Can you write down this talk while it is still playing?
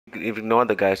ignore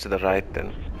the guys to the right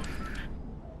then.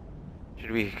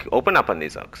 Should we open up on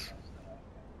these Ux?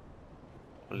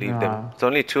 Leave them. It's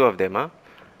only two of them, huh?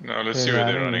 No, let's see where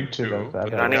they're running to.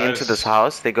 They're running into this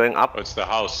house. They're going up. Oh, it's the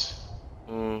house.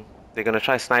 They're gonna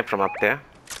try snipe from up there.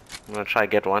 I'm gonna try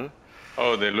get one.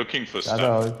 Oh, they're looking for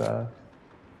stuff.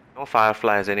 No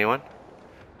fireflies, anyone?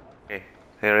 Okay,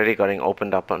 they're already getting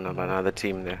opened up on another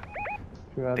team there.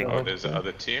 Oh, there's the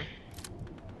other team.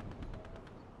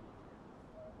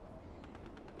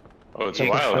 Oh, it's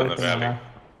wild in the valley. I'm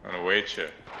gonna wait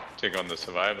here. Take on the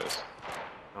survivors.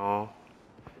 No.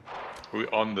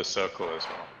 We're on the circle as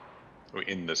well. We're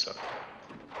in the circle.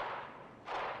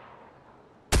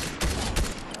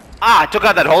 Ah, I took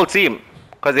out that whole team.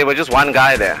 Because there was just one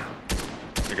guy there.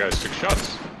 You guys took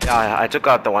shots? Yeah, I took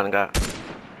out the one guy.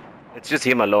 It's just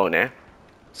him alone, eh?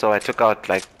 So I took out,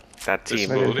 like, that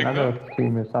team. Another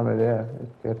team is somewhere there.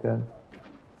 Let's get in.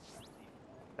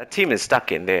 That team is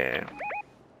stuck in there.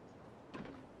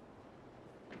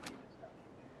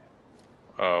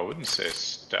 I wouldn't say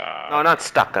stuck. No, not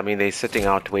stuck. I mean, they're sitting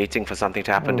out waiting for something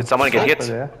to happen. Did someone get hit?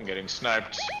 I'm getting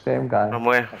sniped. Same guy. From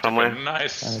where? From where?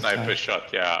 Nice sniper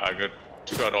shot. Yeah, I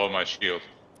took out all my shield.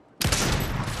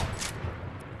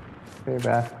 Stay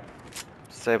back.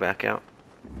 Stay back, yeah.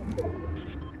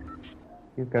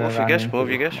 Move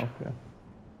you guys.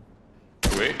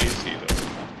 Where is he though?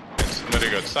 Somebody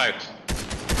got sight.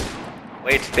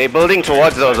 Wait, they're building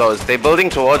towards those. They're building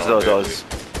towards those.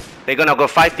 They're gonna go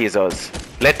fight these those.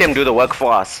 Let them do the work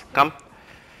for us. Come.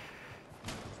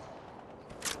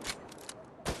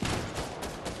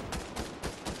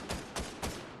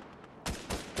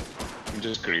 I'm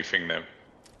just griefing them.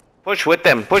 Push with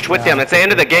them. Push with them. It's the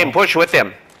end of the game. Push with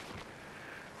them.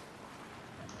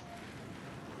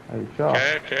 Are you sure?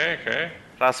 Okay.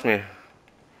 Trust me.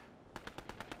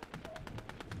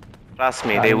 Trust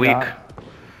me, they're weak.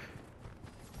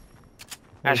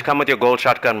 Ash, come with your gold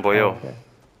shotgun, boyo. Okay.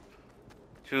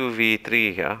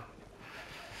 2v3 here.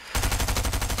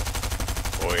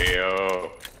 Boyo.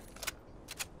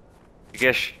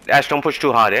 Ash, don't push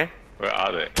too hard, eh? Where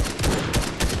are they?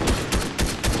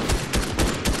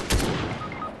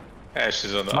 Ash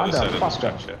is on the other side of the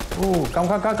structure. Ooh, come.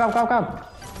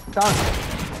 Down.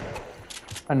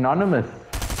 Anonymous.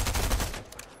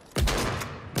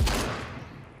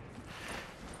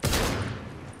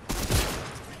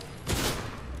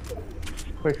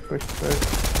 Push.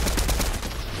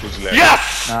 Who's left?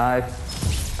 Yes! Nice.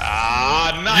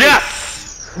 Ah, nice!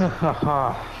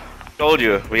 Yes! Told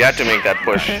you, we had to make that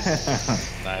push.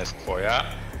 Nice, boya.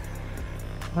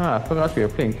 I forgot we were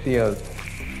playing CS.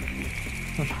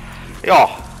 Yo,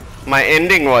 my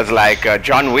ending was like a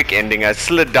John Wick ending. I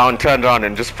slid down, turned around,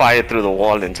 and just fired through the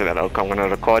wall into that. Okay, I'm gonna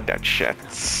record that shit.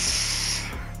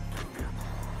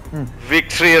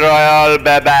 Victory Royale,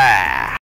 baby!